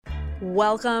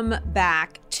Welcome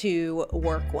back to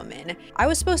Workwoman. I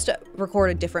was supposed to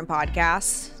record a different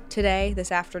podcast today,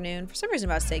 this afternoon. For some reason,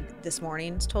 I'm about to say this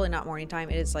morning. It's totally not morning time.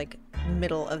 It is like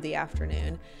middle of the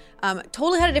afternoon.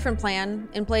 Totally had a different plan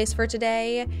in place for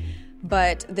today,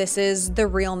 but this is the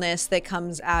realness that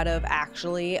comes out of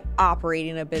actually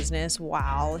operating a business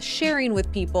while sharing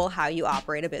with people how you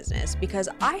operate a business. Because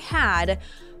I had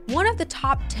one of the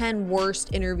top 10 worst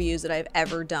interviews that I've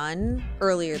ever done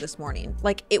earlier this morning.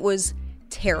 Like, it was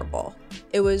terrible.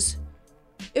 It was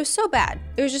so bad.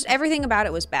 It was just everything about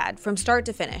it was bad from start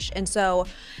to finish. And so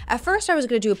at first I was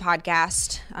going to do a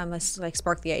podcast. This like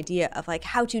sparked the idea of like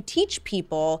how to teach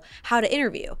people how to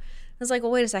interview. I was like,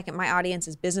 well, wait a second. My audience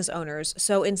is business owners.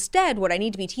 So instead, what I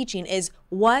need to be teaching is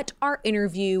what are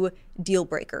interview deal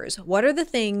breakers? What are the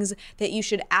things that you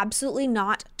should absolutely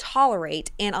not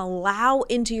tolerate and allow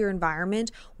into your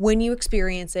environment when you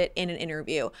experience it in an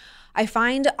interview? I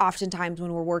find oftentimes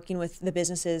when we're working with the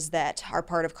businesses that are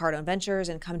part of Cardone Ventures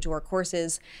and come to our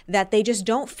courses that they just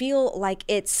don't feel like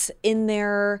it's in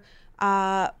their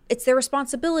it's their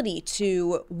responsibility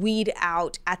to weed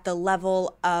out at the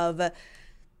level of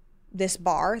this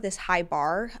high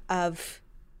bar of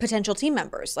potential team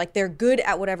members. Like, they're good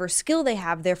at whatever skill they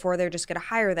have, therefore they're just going to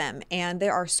hire them. And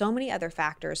there are so many other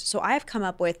factors. So I have come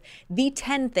up with the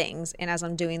 10 things, and as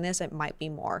I'm doing this, it might be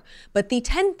more, but the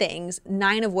 10 things,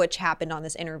 9 of which happened on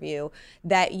this interview,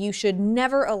 that you should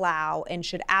never allow and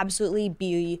should absolutely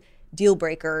be deal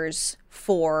breakers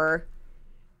for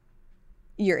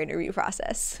your interview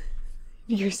process.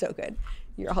 You're so good.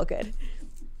 You're all good.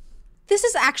 This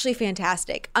is actually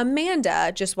fantastic.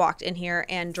 Amanda just walked in here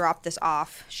and dropped this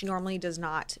off. She normally does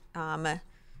not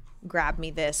grab me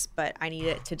this, but I need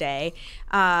it today.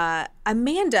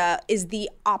 Amanda is the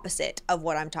opposite of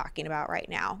what I'm talking about right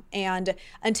now. And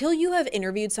until you have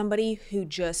interviewed somebody who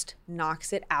just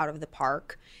knocks it out of the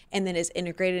park and then is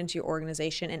integrated into your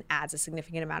organization and adds a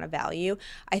significant amount of value,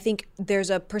 I think there's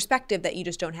a perspective that you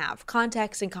just don't have.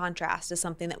 Context and contrast is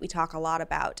something that we talk a lot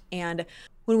about. And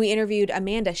when we interviewed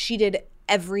Amanda, she did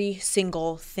every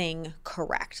single thing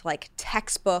correct, like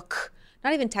textbook.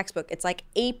 Not even textbook, it's like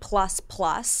A++.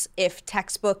 If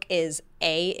textbook is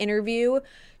A interview,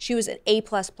 she was an A++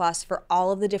 for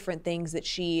all of the different things that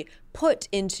she put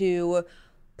into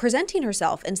presenting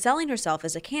herself and selling herself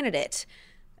as a candidate.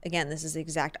 Again, this is the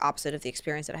exact opposite of the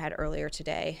experience that I had earlier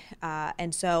today.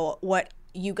 And so what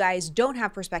you guys don't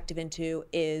have perspective into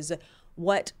is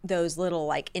what those little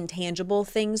like intangible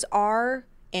things are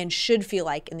and should feel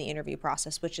like in the interview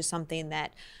process, which is something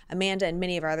that Amanda and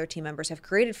many of our other team members have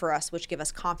created for us, which give us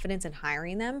confidence in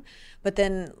hiring them. But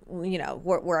then, you know,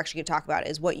 what we're actually going to talk about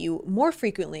is what you more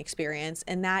frequently experience,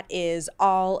 and that is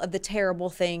all of the terrible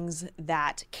things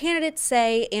that candidates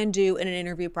say and do in an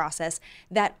interview process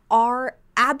that are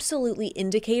absolutely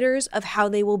indicators of how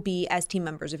they will be as team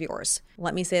members of yours.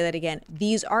 Let me say that again.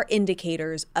 These are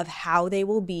indicators of how they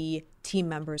will be team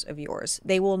members of yours.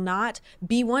 They will not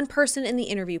be one person in the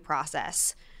interview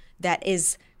process that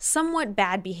is somewhat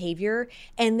bad behavior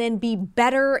and then be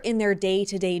better in their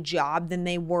day-to-day job than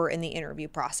they were in the interview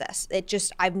process.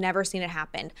 I've never seen it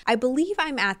happen. I believe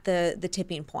I'm at the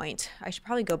tipping point. I should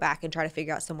probably go back and try to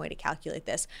figure out some way to calculate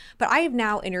this. But I have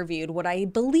now interviewed what I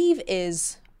believe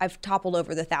is, I've toppled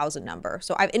over the 1,000 number.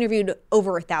 So I've interviewed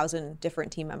over 1,000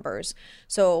 different team members.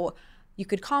 So you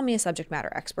could call me a subject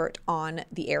matter expert on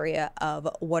the area of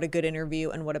what a good interview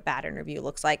and what a bad interview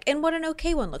looks like and what an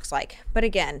okay one looks like. But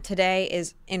again, today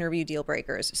is interview deal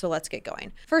breakers. So let's get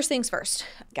going. First things first,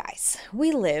 guys,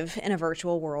 we live in a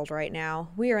virtual world right now.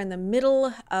 We are in the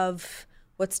middle of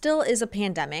what still is a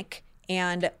pandemic,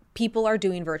 and people are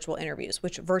doing virtual interviews,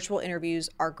 which virtual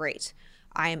interviews are great.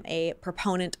 I am a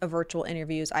proponent of virtual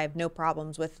interviews. I have no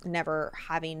problems with never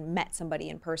having met somebody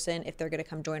in person. If they're going to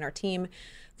come join our team,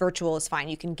 virtual is fine.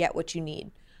 You can get what you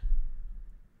need.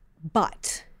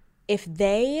 But if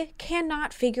they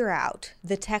cannot figure out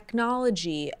the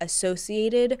technology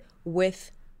associated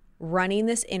with running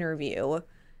this interview,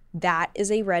 that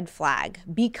is a red flag,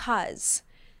 because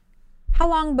how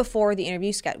long before the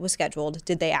interview was scheduled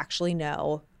did they actually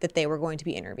know that they were going to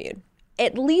be interviewed?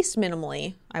 At least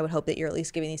minimally, I would hope that you're at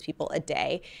least giving these people a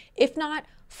day, if not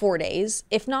 4 days,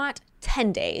 if not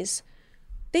 10 days.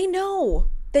 They know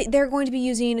that they're going to be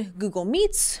using Google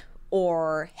Meets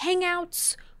or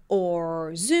Hangouts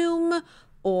or Zoom,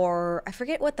 or I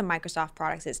forget what the Microsoft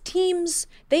product is, Teams.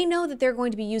 They know that they're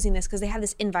going to be using this because they have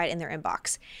this invite in their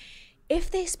inbox. If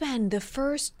they spend the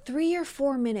first 3 or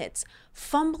 4 minutes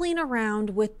fumbling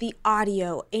around with the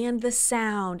audio and the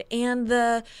sound and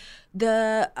the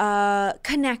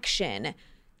connection,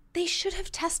 they should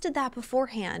have tested that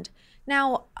beforehand.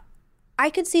 Now, I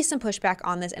could see some pushback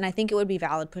on this, and I think it would be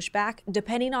valid pushback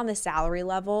depending on the salary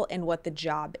level and what the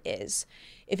job is.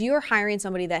 If you are hiring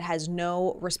somebody that has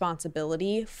no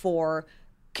responsibility for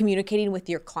communicating with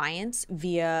your clients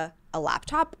via a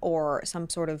laptop or some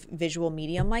sort of visual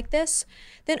medium like this,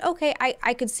 then okay,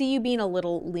 I could see you being a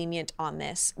little lenient on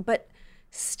this. But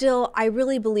still, I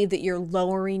really believe that you're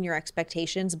lowering your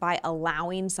expectations by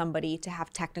allowing somebody to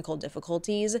have technical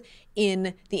difficulties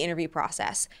in the interview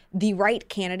process. The right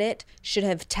candidate should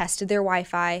have tested their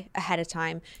Wi-Fi ahead of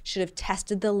time, should have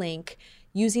tested the link,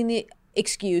 using the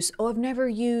excuse, oh, I've never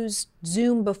used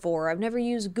Zoom before, I've never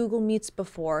used Google Meets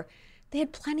before. They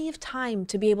had plenty of time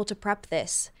to be able to prep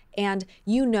this. And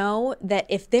you know that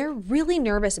if they're really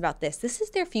nervous about this, this is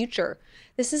their future.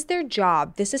 This is their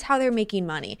job. This is how they're making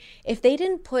money. If they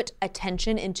didn't put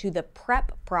attention into the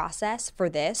prep process for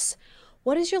this,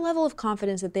 what is your level of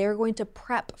confidence that they are going to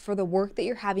prep for the work that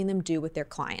you're having them do with their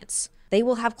clients? They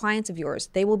will have clients of yours.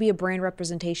 They will be a brand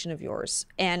representation of yours.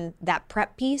 And that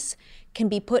prep piece can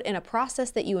be put in a process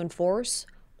that you enforce,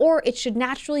 or it should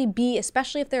naturally be,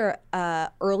 especially if they're an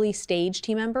early stage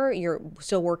team member, you're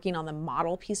still working on the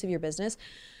model piece of your business,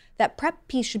 that prep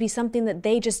piece should be something that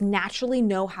they just naturally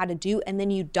know how to do, and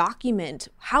then you document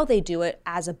how they do it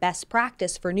as a best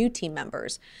practice for new team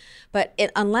members. But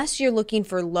unless you're looking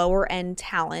for lower end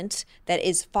talent that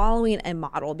is following a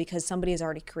model because somebody has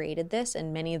already created this,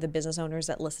 and many of the business owners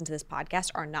that listen to this podcast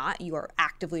are not, you are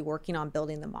actively working on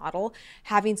building the model,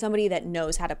 having somebody that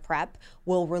knows how to prep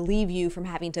will relieve you from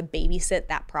having to babysit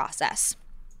that process.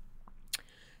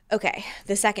 Okay,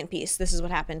 the second piece, this is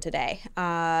what happened today.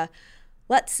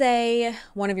 Let's say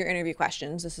one of your interview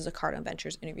questions, this is a Cardone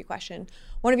Ventures interview question.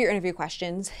 One of your interview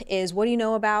questions is, what do you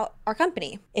know about our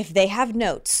company? If they have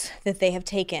notes that they have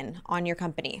taken on your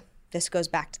company, this goes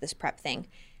back to this prep thing.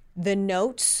 The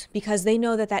notes, because they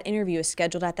know that that interview is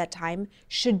scheduled at that time,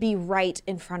 should be right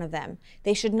in front of them.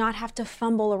 They should not have to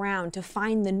fumble around to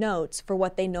find the notes for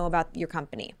what they know about your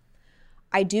company.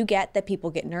 I do get that people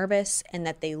get nervous and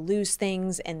that they lose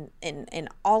things and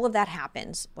all of that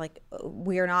happens. Like,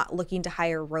 we are not looking to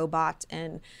hire robots,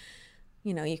 and,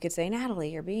 you know, you could say,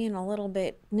 Natalie, you're being a little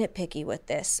bit nitpicky with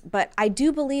this. But I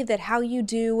do believe that how you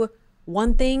do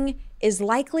one thing is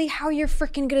likely how you're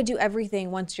freaking going to do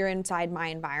everything once you're inside my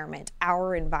environment,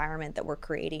 our environment that we're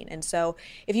creating. And so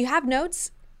if you have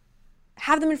notes,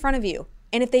 have them in front of you.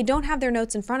 And if they don't have their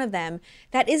notes in front of them,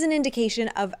 that is an indication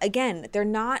of, again, they're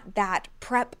not that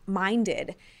prep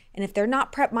minded. And if they're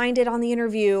not prep minded on the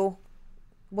interview,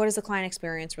 what is the client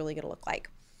experience really going to look like?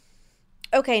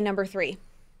 Okay, number 3.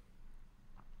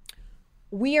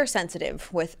 We are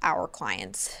sensitive with our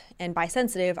clients. And by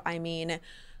sensitive, I mean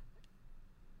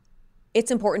it's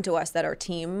important to us that our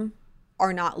team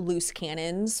are not loose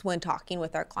cannons when talking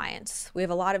with our clients. We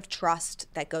have a lot of trust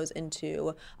that goes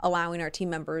into allowing our team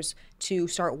members to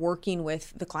start working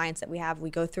with the clients that we have.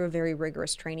 We go through a very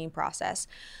rigorous training process,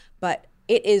 but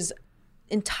it is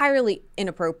entirely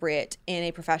inappropriate in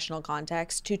a professional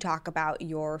context to talk about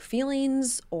your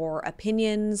feelings or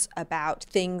opinions about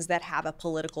things that have a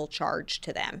political charge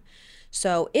to them.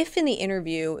 So if in the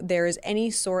interview there is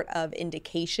any sort of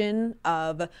indication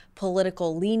of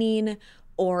political leaning,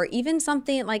 or even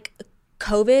something like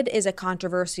COVID is a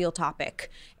controversial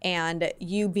topic, and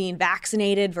you being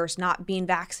vaccinated versus not being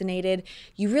vaccinated,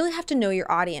 you really have to know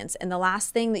your audience. And the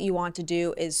last thing that you want to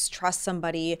do is trust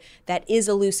somebody that is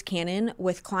a loose cannon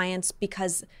with clients,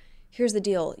 because here's the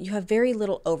deal. You have very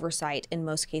little oversight in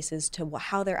most cases to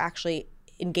how they're actually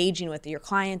engaging with your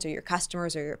clients or your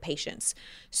customers or your patients.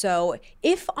 So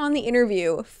if on the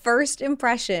interview, first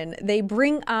impression, they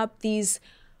bring up these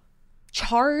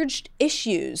charged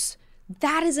issues,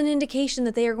 that is an indication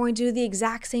that they are going to do the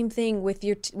exact same thing with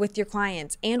your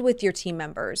clients and with your team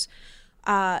members.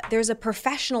 There's a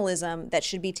professionalism that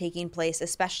should be taking place,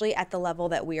 especially at the level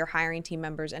that we are hiring team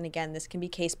members. And again, this can be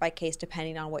case by case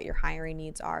depending on what your hiring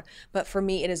needs are. But for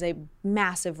me, it is a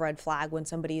massive red flag when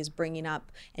somebody is bringing up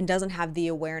and doesn't have the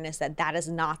awareness that that is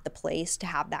not the place to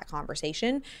have that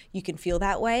conversation. You can feel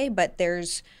that way, but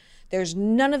there's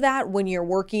none of that when you're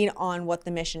working on what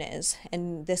the mission is.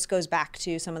 And this goes back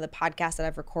to some of the podcasts that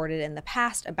I've recorded in the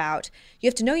past about you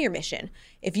have to know your mission.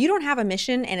 If you don't have a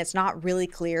mission and it's not really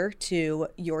clear to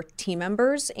your team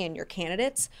members and your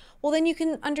candidates, well, then you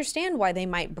can understand why they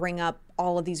might bring up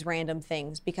all of these random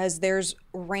things, because there's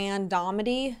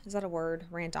randomity. Is that a word?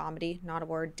 Randomity, not a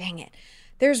word. Dang it.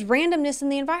 There's randomness in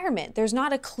the environment. There's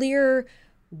not a clear,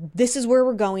 this is where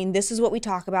we're going, this is what we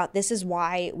talk about, this is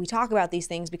why we talk about these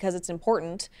things, because it's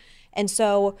important. And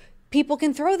so people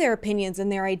can throw their opinions and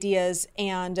their ideas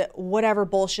and whatever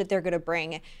bullshit they're going to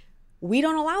bring. We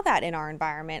don't allow that in our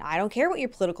environment. I don't care what your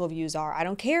political views are. I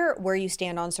don't care where you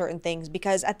stand on certain things,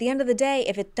 because at the end of the day,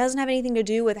 if it doesn't have anything to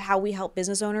do with how we help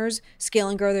business owners scale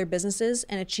and grow their businesses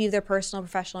and achieve their personal,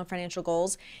 professional, and financial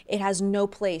goals, it has no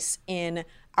place in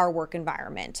our work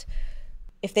environment.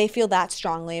 If they feel that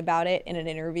strongly about it in an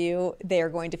interview, they are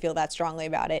going to feel that strongly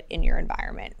about it in your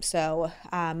environment. So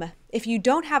if you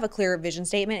don't have a clear vision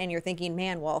statement and you're thinking,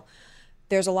 man, well,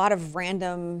 there's a lot of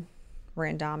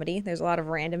randomity, there's a lot of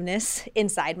randomness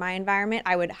inside my environment,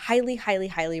 I would highly, highly,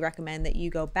 highly recommend that you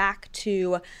go back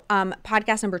to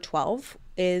podcast number 12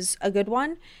 is a good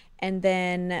one. And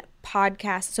then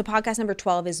podcast number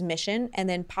 12 is mission. And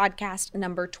then podcast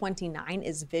number 29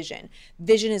 is vision.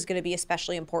 Vision is going to be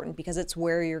especially important because it's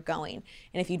where you're going.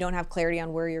 And if you don't have clarity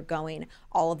on where you're going,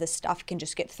 all of this stuff can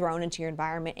just get thrown into your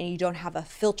environment and you don't have a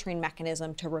filtering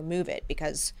mechanism to remove it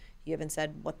because you haven't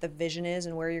said what the vision is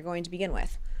and where you're going to begin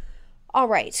with. All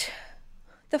right,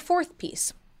 the fourth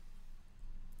piece.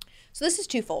 So this is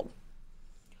twofold.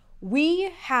 We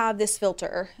have this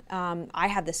filter, I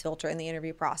have this filter in the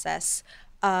interview process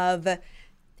of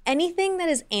anything that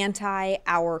is anti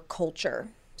our culture.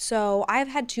 So I've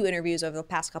had 2 interviews over the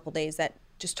past couple days that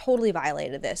just totally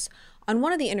violated this. On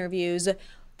one of the interviews,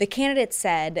 the candidate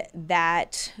said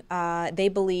that they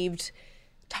believed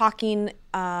the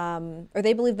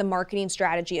marketing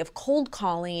strategy of cold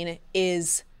calling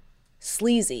is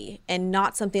sleazy and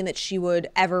not something that she would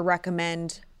ever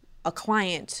recommend a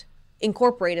client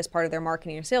incorporate as part of their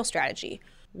marketing or sales strategy.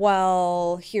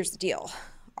 Well, here's the deal.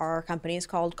 Our company is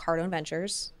called Cardone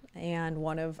Ventures, and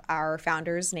one of our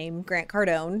founders named Grant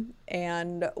Cardone,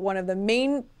 and one of the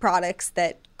main products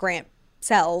that Grant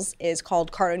sells is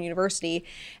called Cardone University.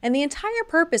 And the entire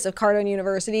purpose of Cardone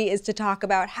University is to talk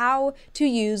about how to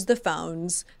use the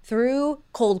phones through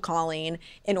cold calling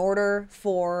in order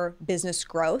for business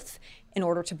growth, in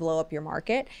order to blow up your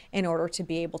market, in order to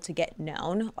be able to get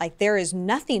known. Like, there is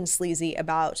nothing sleazy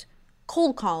about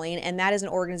cold calling, and that is an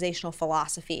organizational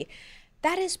philosophy.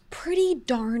 That is pretty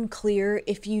darn clear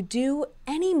if you do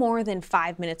any more than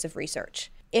 5 minutes of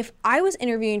research. If I was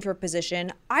interviewing for a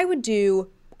position, I would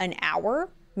do an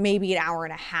hour, maybe an hour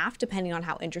and a half, depending on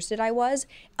how interested I was,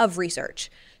 of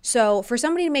research. So for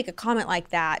somebody to make a comment like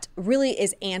that really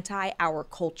is anti our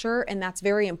culture, and that's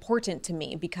very important to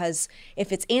me, because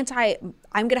if it's anti,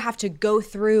 I'm gonna have to go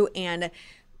through and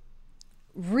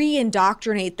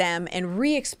re-indoctrinate them and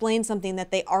re-explain something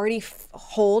that they already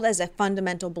hold as a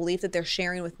fundamental belief that they're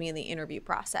sharing with me in the interview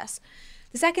process.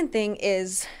 The second thing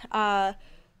is,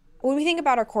 when we think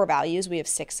about our core values, we have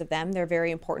 6 of them. They're very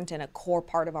important and a core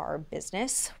part of our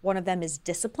business. One of them is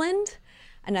disciplined.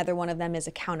 Another one of them is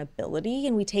accountability.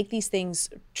 And we take these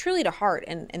things truly to heart,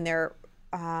 and they're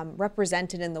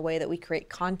represented in the way that we create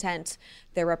content.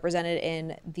 They're represented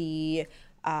in the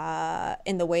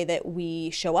way that we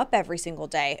show up every single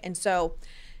day. And so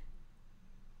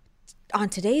on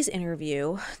today's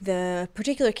interview, the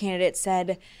particular candidate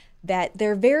said that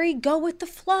they're very go with the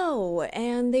flow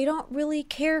and they don't really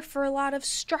care for a lot of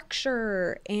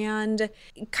structure and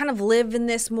kind of live in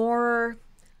this more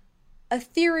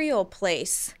ethereal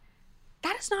place.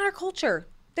 That is not our culture.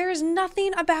 There is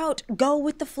nothing about go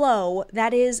with the flow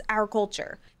that is our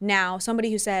culture. Now,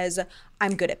 somebody who says,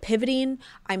 I'm good at pivoting,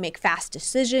 I make fast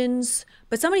decisions,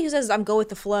 but somebody who says I'm go with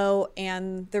the flow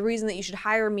and the reason that you should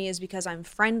hire me is because I'm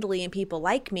friendly and people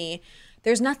like me,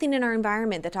 there's nothing in our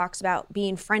environment that talks about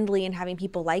being friendly and having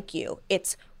people like you.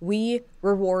 It's we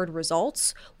reward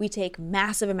results. We take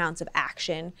massive amounts of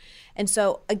action. And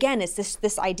so again, it's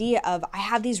this idea of I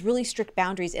have these really strict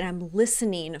boundaries and I'm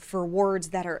listening for words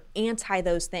that are anti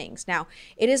those things. Now,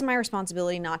 it is my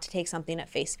responsibility not to take something at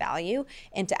face value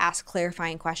and to ask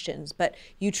clarifying questions, but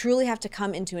you truly have to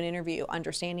come into an interview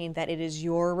understanding that it is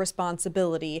your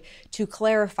responsibility to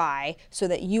clarify so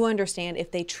that you understand if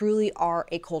they truly are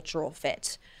a cultural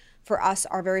fit. For us,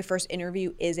 our very first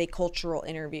interview is a cultural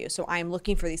interview. So I'm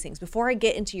looking for these things. Before I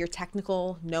get into your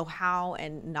technical know-how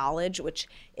and knowledge, which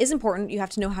is important, you have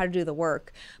to know how to do the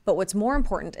work. But what's more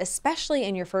important, especially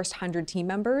in your first 100 team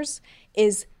members,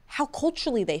 is how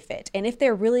culturally they fit. And if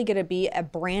they're really gonna be a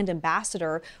brand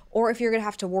ambassador, or if you're gonna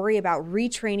have to worry about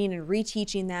retraining and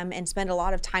reteaching them and spend a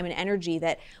lot of time and energy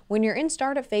that when you're in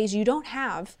startup phase, you don't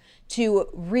have to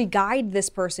re-guide this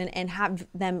person and have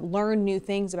them learn new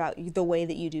things about the way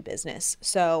that you do business.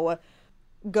 So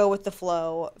go with the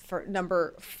flow. For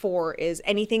number 4 is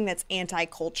anything that's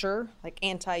anti-culture, like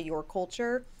anti your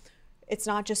culture. It's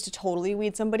not just to totally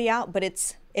weed somebody out, but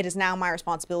it is now my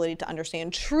responsibility to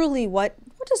understand truly what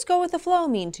does go with the flow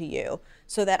mean to you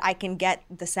so that I can get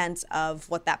the sense of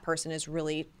what that person is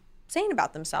really saying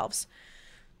about themselves.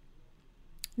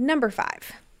 Number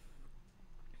 5.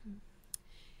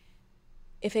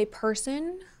 If a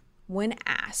person, when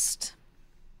asked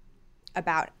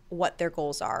about what their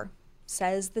goals are,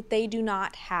 says that they do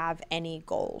not have any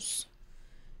goals,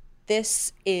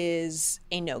 this is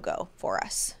a no-go for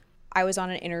us. I was on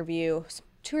an interview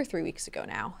 2 or 3 weeks ago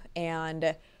now,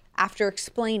 and after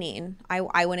explaining,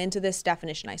 I went into this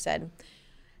definition. I said,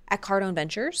 at Cardone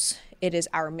Ventures, it is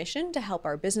our mission to help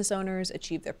our business owners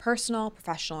achieve their personal,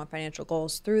 professional, and financial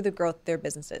goals through the growth of their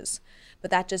businesses.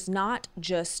 But that does not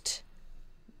just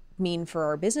mean for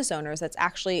our business owners, that's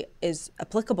actually is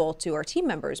applicable to our team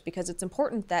members, because it's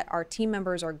important that our team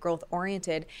members are growth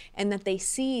oriented and that they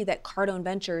see that Cardone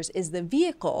Ventures is the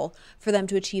vehicle for them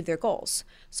to achieve their goals.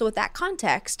 So with that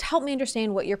context, help me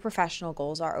understand what your professional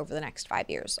goals are over the next 5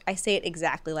 years. I say it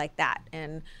exactly like that.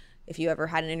 And if you ever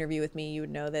had an interview with me, you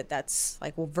would know that that's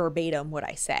like verbatim what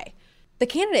I say. The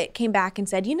candidate came back and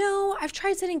said, I've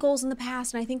tried setting goals in the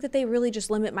past and I think that they really just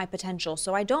limit my potential.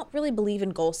 So I don't really believe in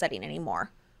goal setting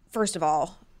anymore. First of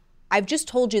all, I've just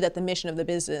told you that the mission of the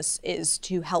business is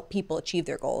to help people achieve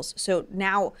their goals. So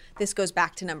now this goes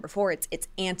back to number 4. It's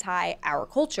anti our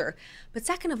culture. But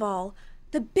second of all,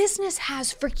 the business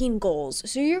has freaking goals.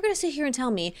 So you're going to sit here and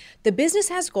tell me the business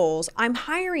has goals. I'm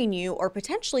hiring you or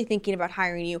potentially thinking about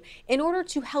hiring you in order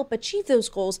to help achieve those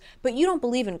goals, but you don't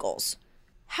believe in goals.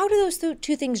 How do those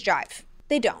two things jive?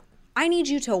 They don't. I need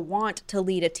you to want to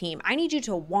lead a team. I need you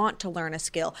to want to learn a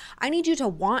skill. I need you to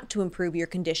want to improve your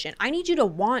condition. I need you to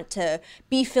want to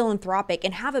be philanthropic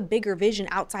and have a bigger vision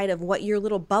outside of what your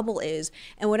little bubble is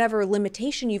and whatever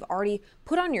limitation you've already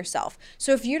put on yourself.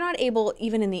 So if you're not able,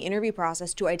 even in the interview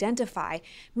process, to identify,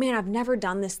 man, I've never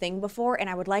done this thing before and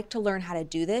I would like to learn how to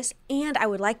do this, and I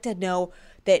would like to know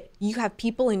that you have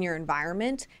people in your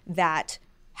environment that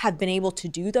have been able to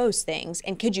do those things,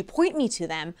 and could you point me to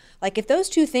them? Like, if those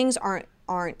two things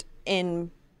aren't in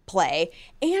play,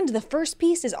 and the first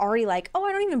piece is already like, oh,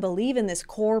 I don't even believe in this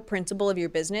core principle of your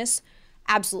business,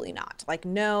 absolutely not. Like,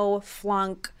 no,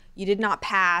 flunk, you did not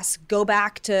pass, go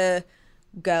back to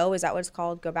go. Is that what it's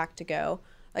called? Go back to go.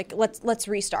 Like, let's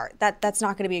restart. That's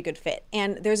not going to be a good fit.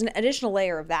 And there's an additional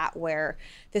layer of that where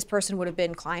this person would have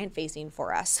been client facing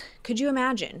for us. Could you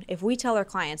imagine if we tell our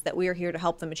clients that we are here to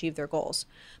help them achieve their goals,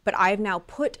 but I've now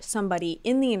put somebody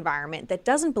in the environment that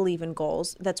doesn't believe in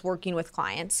goals, that's working with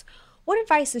clients? What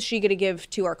advice is she going to give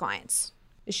to our clients?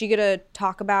 Is she going to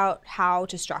talk about how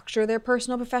to structure their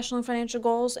personal, professional, and financial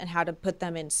goals and how to put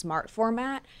them in SMART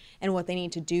format and what they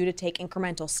need to do to take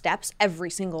incremental steps every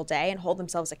single day and hold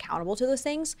themselves accountable to those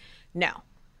things? No.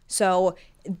 So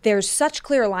there's such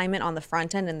clear alignment on the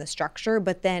front end and the structure,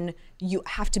 but then you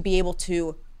have to be able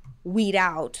to weed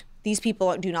out these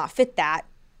people do not fit that,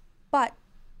 but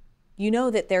you know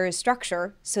that there is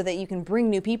structure so that you can bring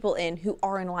new people in who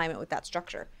are in alignment with that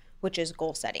structure, which is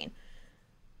goal setting.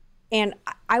 And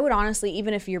I would honestly,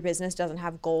 even if your business doesn't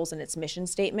have goals in its mission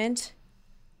statement,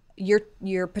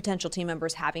 your potential team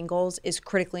members having goals is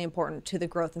critically important to the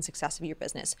growth and success of your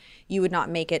business. You would not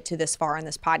make it to this far in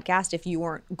this podcast if you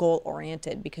weren't goal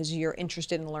oriented, because you're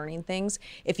interested in learning things.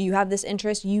 If you have this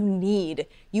interest, you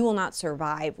will not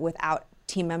survive without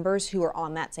team members who are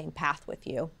on that same path with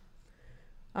you.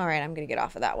 All right, I'm going to get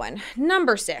off of that one.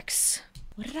 Number 6.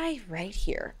 What did I write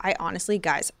here? I honestly,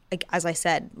 guys, as I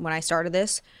said, when I started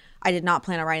this, I did not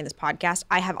plan on writing this podcast.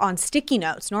 I have on sticky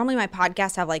notes. Normally my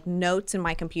podcasts have like notes in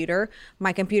my computer.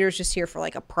 My computer's just here for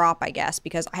like a prop, I guess,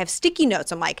 because I have sticky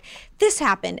notes. I'm like, this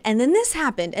happened, and then this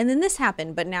happened, and then this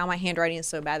happened. But now my handwriting is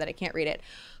so bad that I can't read it.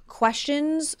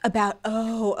 Questions about,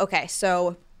 okay.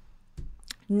 So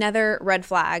another red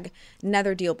flag,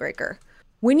 another deal breaker.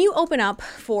 When you open up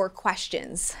for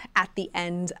questions at the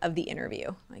end of the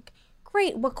interview, like,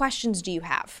 great, what questions do you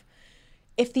have?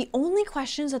 If the only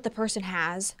questions that the person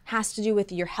has to do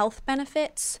with your health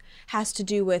benefits, has to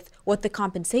do with what the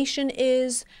compensation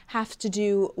is, has to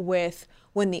do with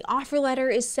when the offer letter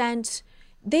is sent,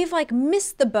 they've like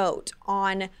missed the boat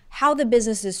on how the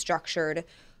business is structured.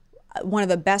 One of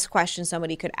the best questions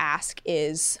somebody could ask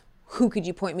is, who could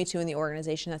you point me to in the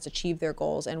organization that's achieved their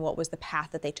goals, and what was the path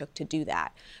that they took to do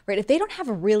that, right? If they don't have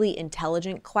really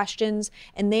intelligent questions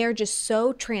and they are just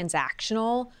so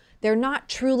transactional, they're not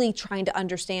truly trying to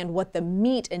understand what the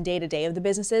meat and day-to-day of the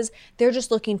business is. They're just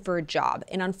looking for a job.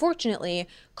 And unfortunately,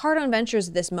 Cardone Ventures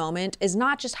at this moment is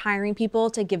not just hiring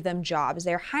people to give them jobs.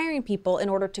 They're hiring people in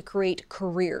order to create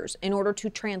careers, in order to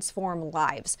transform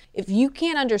lives. If you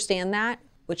can't understand that,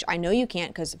 which I know you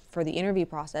can't, because for the interview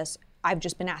process, I've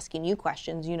just been asking you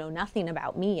questions. You know nothing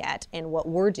about me yet and what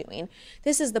we're doing.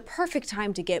 This is the perfect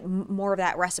time to get more of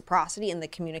that reciprocity in the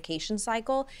communication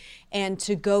cycle, and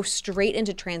to go straight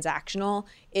into transactional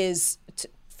is,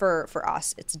 for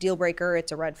us, it's a deal breaker,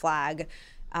 it's a red flag.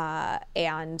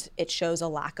 And it shows a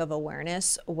lack of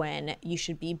awareness when you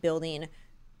should be building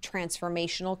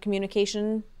transformational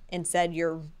communication. Instead,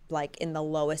 you're like in the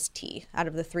lowest T out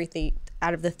of the three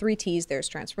T's. There's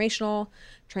transformational,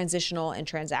 transitional, and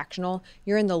transactional.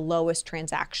 You're in the lowest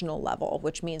transactional level,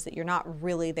 which means that you're not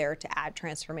really there to add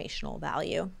transformational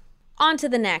value. On to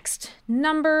the next,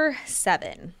 number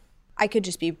 7. I could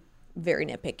just be very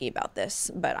nitpicky about this,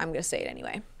 but I'm going to say it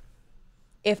anyway.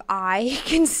 If I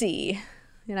can see,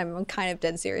 and I'm kind of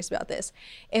dead serious about this,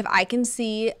 if I can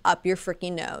see up your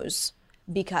freaking nose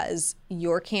because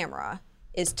your camera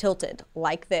is tilted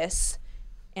like this,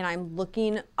 and I'm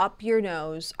looking up your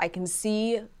nose, I can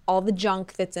see all the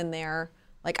junk that's in there.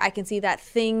 Like I can see that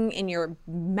thing in your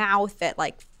mouth that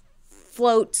like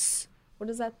floats. What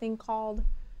is that thing called?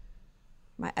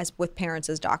 As with parents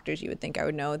as doctors, you would think I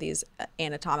would know these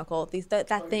anatomical,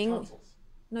 that thing. Tonsils.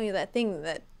 No, that thing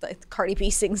that Cardi B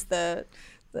sings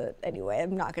anyway,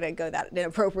 I'm not going to go that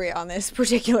inappropriate on this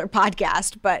particular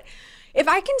podcast, but if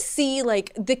I can see,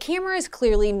 like, the camera is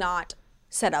clearly not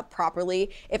set up properly,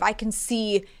 if I can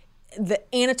see the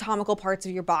anatomical parts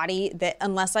of your body that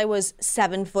unless I was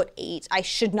 7'8", I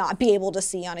should not be able to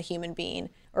see on a human being,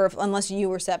 or unless you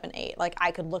were 7'8", like I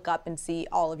could look up and see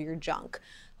all of your junk.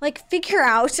 Like, figure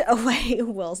out a way.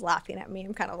 Will's laughing at me.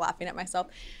 I'm kind of laughing at myself.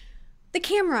 The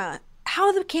camera,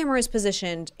 how the camera is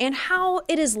positioned and how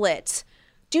it is lit.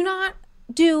 Do not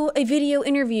do a video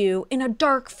interview in a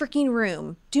dark freaking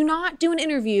room. Do not do an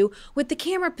interview with the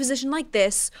camera positioned like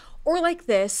this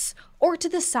or to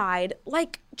the side.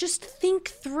 Like, just think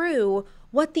through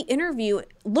what the interview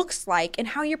looks like and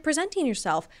how you're presenting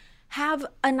yourself. Have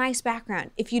a nice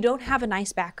background. If you don't have a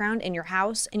nice background in your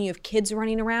house and you have kids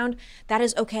running around, that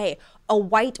is okay. A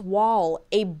white wall,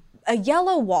 a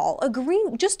yellow wall, a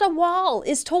green, just a wall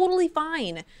is totally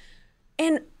fine.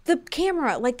 And the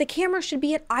camera should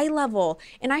be at eye level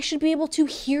and I should be able to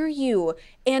hear you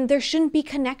and there shouldn't be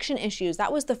connection issues.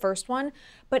 That was the first one,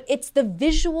 but it's the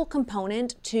visual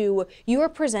component to you are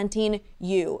presenting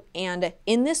you. And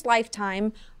in this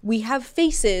lifetime, we have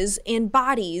faces and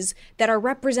bodies that are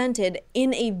represented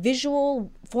in a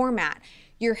visual format.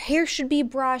 Your hair should be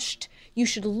brushed. You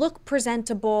should look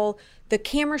presentable. The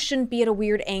camera shouldn't be at a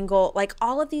weird angle. Like,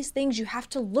 all of these things you have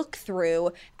to look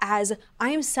through as I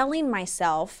am selling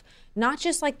myself, not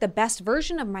just like the best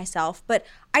version of myself, but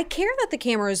I care that the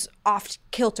camera is off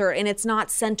kilter and it's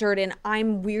not centered and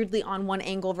I'm weirdly on one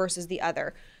angle versus the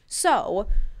other. So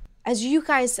as you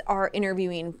guys are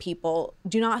interviewing people,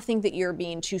 do not think that you're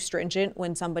being too stringent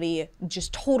when somebody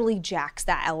just totally jacks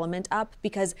that element up,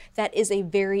 because that is a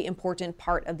very important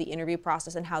part of the interview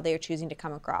process and how they are choosing to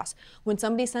come across. When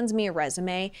somebody sends me a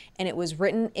resume and it was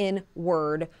written in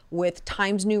Word with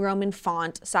Times New Roman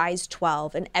font, size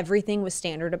 12, and everything was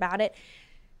standard about it,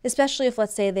 especially if,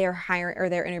 let's say, they're hiring or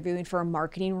they're interviewing for a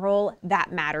marketing role,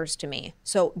 that matters to me.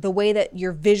 So the way that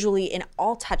you're visually in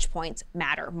all touch points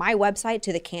matter. My website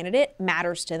to the candidate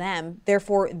matters to them.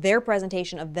 Therefore, their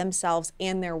presentation of themselves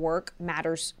and their work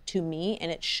matters to me,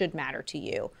 and it should matter to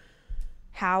you.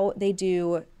 How they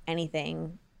do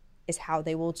anything is how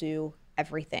they will do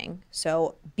everything.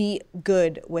 So be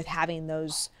good with having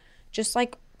those just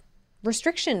like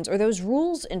restrictions or those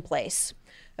rules in place.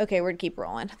 Okay, we're gonna keep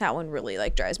rolling. That one really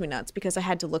like drives me nuts because I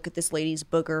had to look at this lady's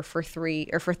booger for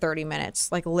 30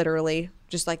 minutes. Like, literally,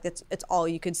 just like it's all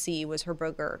you could see was her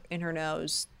booger in her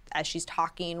nose as she's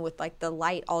talking with like the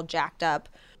light all jacked up.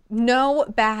 No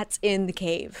bats in the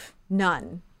cave.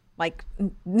 None. Like,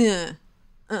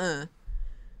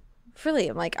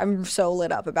 Really, I'm so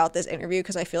lit up about this interview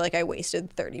because I feel like I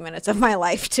wasted 30 minutes of my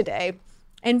life today.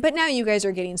 But now you guys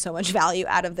are getting so much value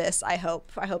out of this, I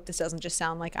hope. I hope this doesn't just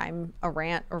sound like I'm a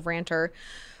rant or ranter.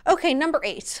 Okay, number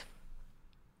 8.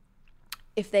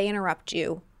 If they interrupt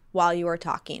you while you are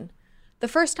talking. The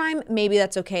first time, maybe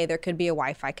that's okay. There could be a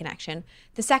Wi-Fi connection.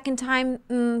 The second time,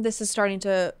 this is starting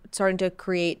to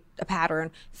create a pattern.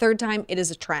 Third time, it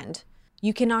is a trend.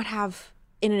 You cannot have,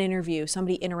 in an interview,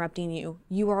 somebody interrupting you.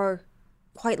 You are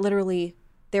quite literally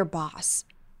their boss.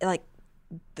 Like,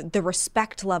 the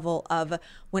respect level of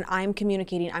when I'm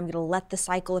communicating, I'm going to let the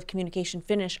cycle of communication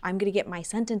finish. I'm going to get my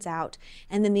sentence out,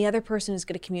 and then the other person is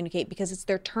going to communicate because it's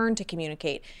their turn to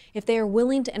communicate. If they are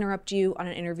willing to interrupt you on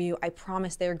an interview, I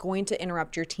promise they are going to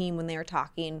interrupt your team when they are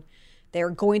talking. They're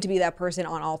going to be that person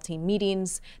on all team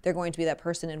meetings. They're going to be that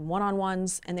person in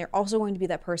one-on-ones, and they're also going to be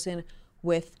that person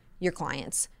with your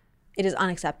clients. It is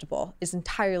unacceptable. It's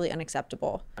entirely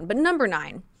unacceptable. But number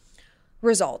 9.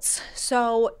 Results.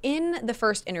 So in the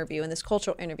first interview, in this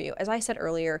cultural interview, as I said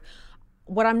earlier,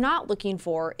 what I'm not looking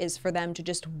for is for them to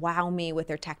just wow me with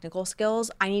their technical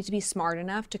skills. I need to be smart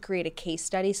enough to create a case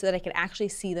study so that I can actually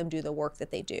see them do the work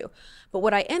that they do. But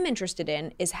what I am interested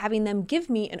in is having them give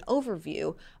me an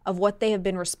overview of what they have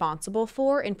been responsible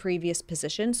for in previous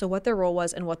positions, so what their role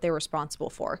was and what they're responsible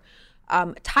for.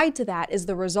 Tied to that is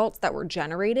the results that were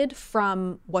generated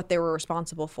from what they were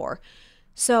responsible for.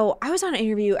 So I was on an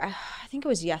interview, I think it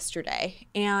was yesterday,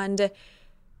 and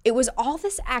it was all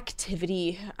this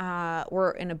activity.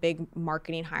 We're in a big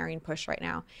marketing hiring push right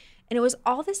now. And it was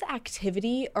all this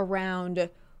activity around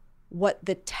what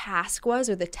the task was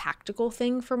or the tactical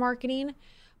thing for marketing.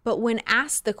 But when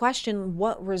asked the question,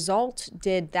 what result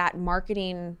did that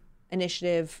marketing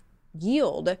initiative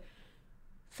yield?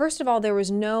 First of all, there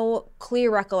was no clear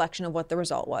recollection of what the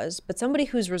result was, but somebody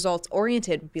who's results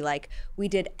oriented would be like, we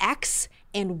did X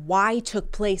and Y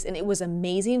took place and it was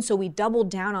amazing. So we doubled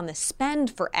down on the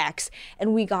spend for X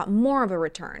and we got more of a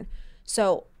return.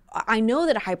 So I know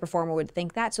that a high performer would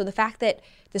think that. So the fact that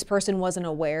this person wasn't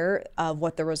aware of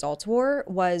what the results were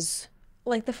was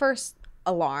like the first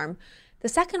alarm. The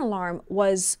second alarm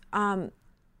was,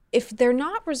 if they're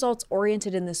not results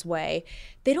oriented in this way,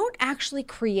 they don't actually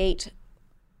create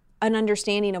an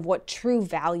understanding of what true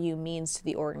value means to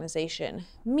the organization.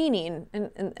 Meaning,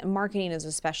 and marketing is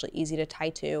especially easy to tie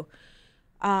to,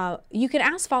 you can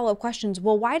ask follow-up questions.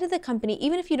 Well, why did the company,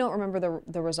 even if you don't remember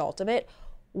the result of it,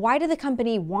 why did the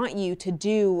company want you to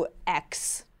do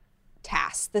X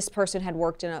tasks? This person had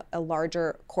worked in a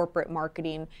larger corporate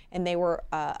marketing and they were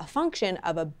a function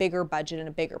of a bigger budget and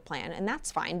a bigger plan. And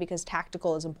that's fine because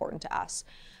tactical is important to us.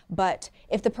 But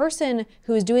if the person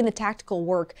who is doing the tactical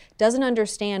work doesn't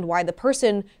understand why the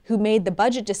person who made the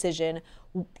budget decision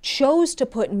chose to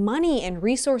put money and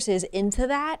resources into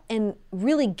that and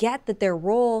really get that their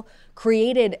role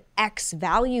created X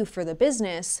value for the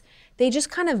business, they just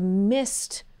kind of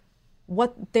missed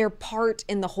what their part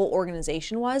in the whole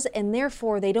organization was, and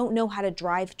therefore they don't know how to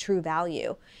drive true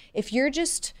value. If you're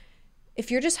just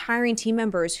hiring team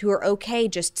members who are okay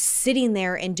just sitting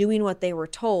there and doing what they were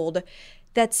told,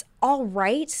 that's all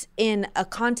right in a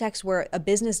context where a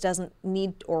business doesn't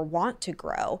need or want to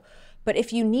grow. But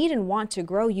if you need and want to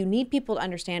grow, you need people to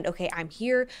understand, okay, I'm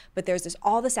here, but there's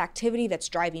all this activity that's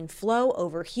driving flow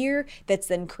over here that's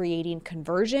then creating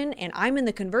conversion, and I'm in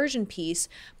the conversion piece,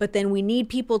 but then we need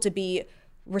people to be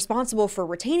responsible for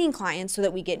retaining clients so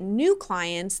that we get new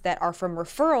clients that are from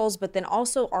referrals, but then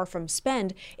also are from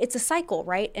spend. It's a cycle,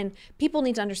 right? And people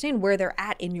need to understand where they're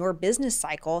at in your business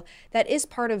cycle. That is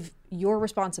part of your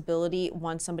responsibility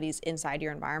once somebody's inside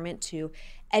your environment to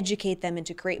educate them and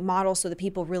to create models so that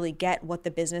people really get what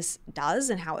the business does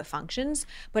and how it functions.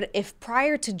 But if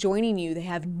prior to joining you, they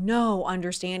have no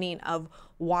understanding of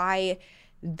why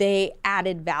they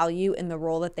added value in the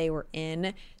role that they were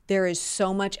in, there is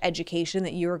so much education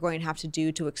that you are going to have to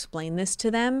do to explain this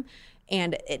to them.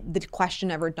 And the question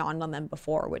never dawned on them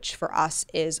before, which for us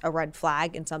is a red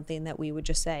flag and something that we would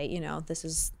just say, you know, this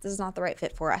is not the right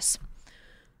fit for us.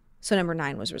 So number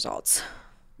 9 was results.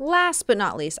 Last but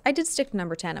not least, I did stick to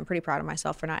number 10. I'm pretty proud of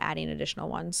myself for not adding additional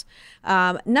ones.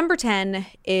 Number 10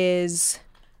 is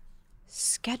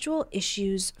schedule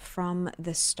issues from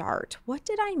the start. What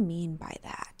did I mean by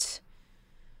that?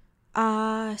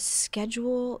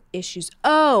 Schedule issues.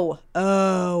 Oh,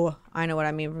 I know what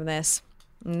I mean from this.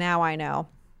 Now I know.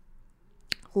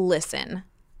 Listen.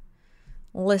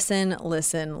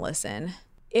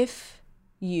 If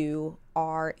you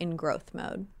are in growth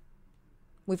mode,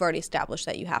 we've already established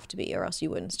that you have to be, or else you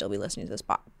wouldn't still be listening to this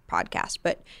podcast.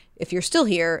 But if you're still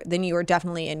here, then you are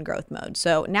definitely in growth mode.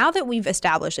 So now that we've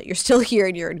established that you're still here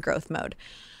and you're in growth mode,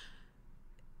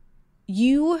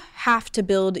 you have to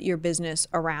build your business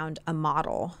around a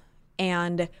model.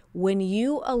 And when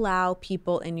you allow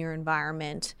people in your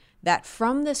environment that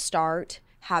from the start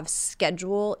have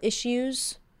schedule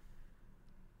issues,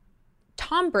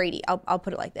 Tom Brady, I'll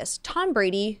put it like this. Tom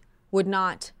Brady would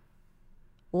not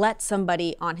let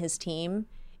somebody on his team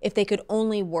if they could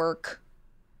only work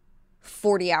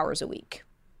 40 hours a week.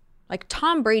 Like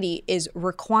Tom Brady is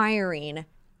requiring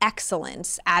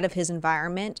excellence out of his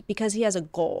environment because he has a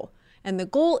goal. And the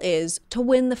goal is to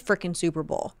win the frickin' Super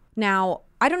Bowl. Now,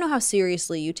 I don't know how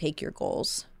seriously you take your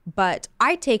goals, but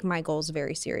I take my goals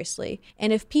very seriously.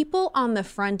 And if people on the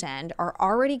front end are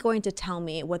already going to tell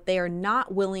me what they are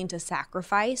not willing to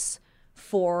sacrifice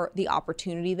for the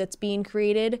opportunity that's being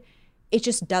created, it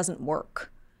just doesn't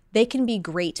work. They can be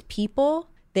great people.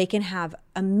 They can have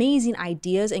amazing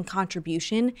ideas and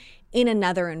contribution in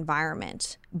another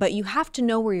environment, but you have to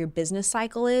know where your business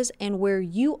cycle is and where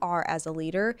you are as a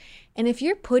leader. And if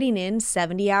you're putting in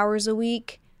 70 hours a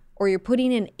week or you're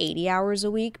putting in 80 hours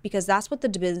a week because that's what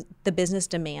the business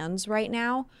demands right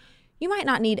now, you might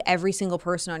not need every single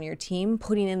person on your team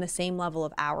putting in the same level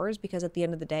of hours, because at the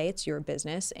end of the day, it's your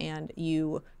business and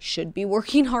you should be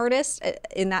working hardest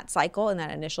in that cycle, in that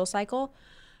initial cycle.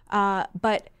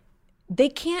 But they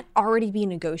can't already be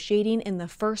negotiating in the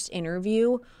first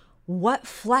interview what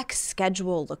flex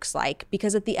schedule looks like,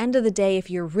 because at the end of the day, if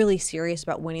you're really serious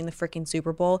about winning the freaking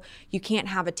Super Bowl, you can't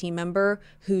have a team member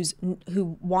who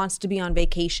wants to be on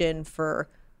vacation for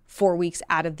 4 weeks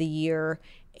out of the year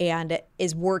and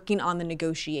is working on the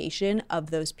negotiation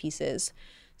of those pieces.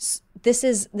 This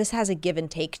has a give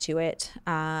and take to it,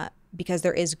 because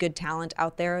there is good talent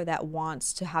out there that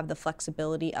wants to have the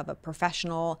flexibility of a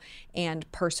professional and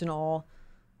personal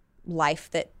life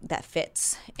that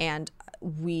fits, and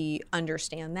we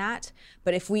understand that.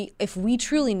 But if we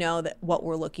truly know that what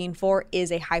we're looking for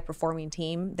is a high performing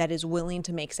team that is willing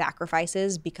to make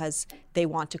sacrifices because they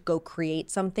want to go create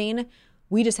something,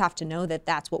 we just have to know that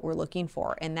that's what we're looking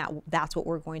for, and that's what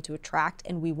we're going to attract,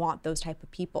 and we want those type of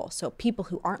people. So people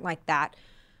who aren't like that,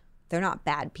 they're not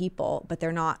bad people, but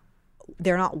they're not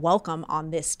welcome on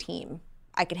this team.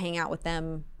 I could hang out with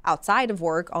them outside of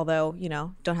work, although,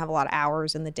 don't have a lot of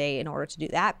hours in the day in order to do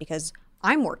that because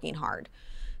I'm working hard.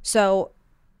 So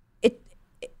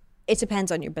it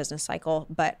depends on your business cycle,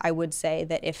 but I would say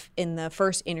that if in the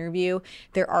first interview,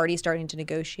 they're already starting to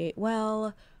negotiate,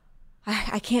 well,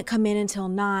 I can't come in until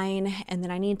 9 and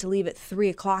then I need to leave at 3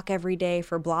 o'clock every day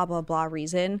for blah, blah, blah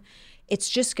reason. It's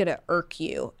just going to irk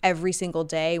you every single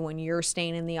day when you're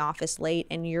staying in the office late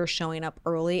and you're showing up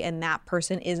early and that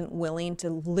person isn't willing to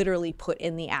literally put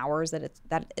in the hours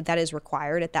that is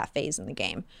required at that phase in the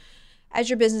game. As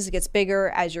your business gets bigger,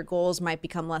 as your goals might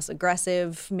become less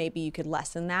aggressive, maybe you could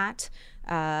lessen that.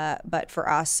 But for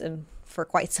us and for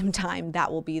quite some time, that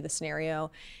will be the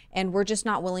scenario. And we're just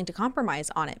not willing to compromise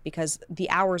on it because the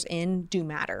hours in do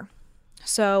matter.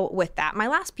 So with that, my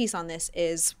last piece on this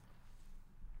is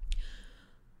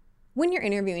when you're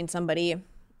interviewing somebody,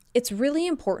 it's really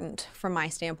important from my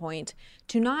standpoint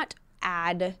to not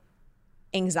add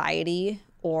anxiety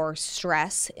or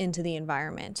stress into the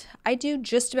environment. I do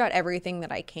just about everything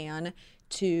that I can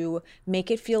to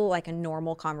make it feel like a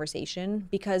normal conversation,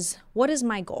 because what is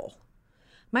my goal?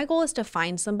 My goal is to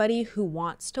find somebody who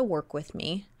wants to work with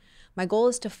me. My goal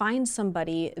is to find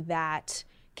somebody that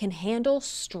can handle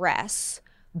stress,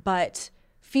 but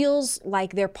feels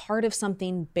like they're part of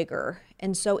something bigger.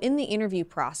 And so in the interview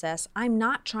process, I'm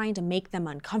not trying to make them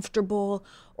uncomfortable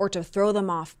or to throw them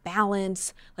off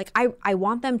balance. Like I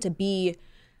want them to be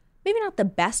maybe not the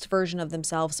best version of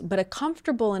themselves, but a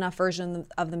comfortable enough version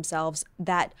of themselves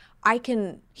that I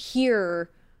can hear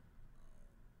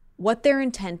what their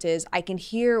intent is, I can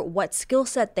hear what skill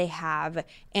set they have,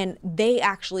 and they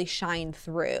actually shine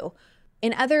through.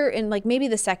 In like maybe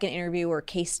the second interview or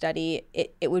case study,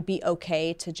 it would be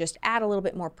okay to just add a little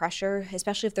bit more pressure,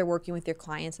 especially if they're working with your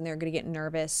clients and they're going to get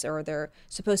nervous or they're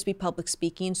supposed to be public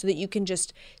speaking, so that you can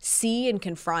just see and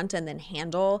confront and then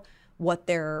handle what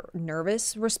their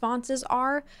nervous responses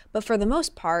are. But for the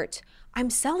most part, I'm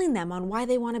selling them on why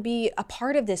they want to be a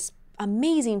part of this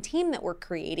amazing team that we're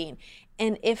creating.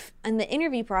 And if in the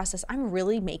interview process, I'm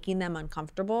really making them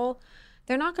uncomfortable,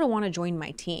 they're not going to want to join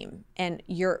my team. And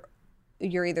you're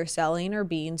either selling or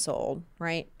being sold,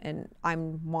 right? And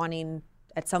I'm wanting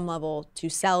at some level to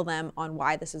sell them on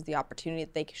why this is the opportunity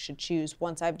that they should choose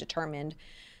once I've determined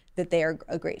that they are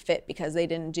a great fit because they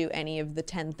didn't do any of the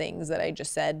 10 things that I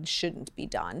just said shouldn't be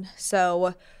done.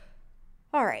 So,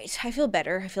 all right, I feel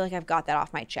better. I feel like I've got that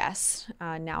off my chest.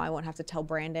 Now I won't have to tell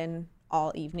Brandon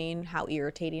all evening how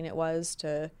irritating it was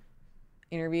to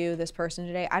interview this person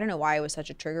today. I don't know why it was such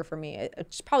a trigger for me.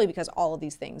 It's probably because all of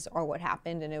these things are what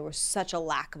happened and it was such a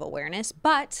lack of awareness,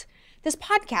 but this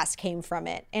podcast came from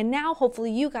it. And now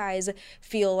hopefully you guys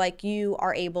feel like you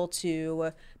are able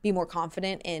to be more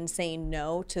confident in saying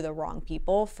no to the wrong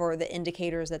people for the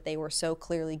indicators that they were so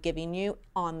clearly giving you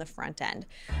on the front end.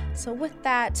 So with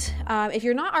that, if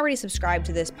you're not already subscribed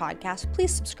to this podcast,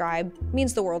 please subscribe. It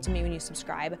means the world to me when you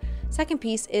subscribe. Second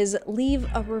piece is leave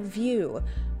a review.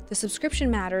 The subscription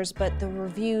matters, but the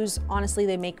reviews, honestly,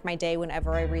 they make my day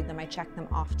whenever I read them. I check them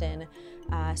often.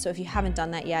 So if you haven't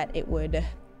done that yet, it would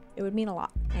mean a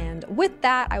lot. And with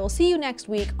that, I will see you next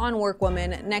week on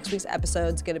Workwoman. Next week's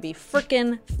episode is going to be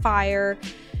frickin' fire.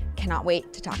 Cannot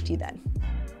wait to talk to you then.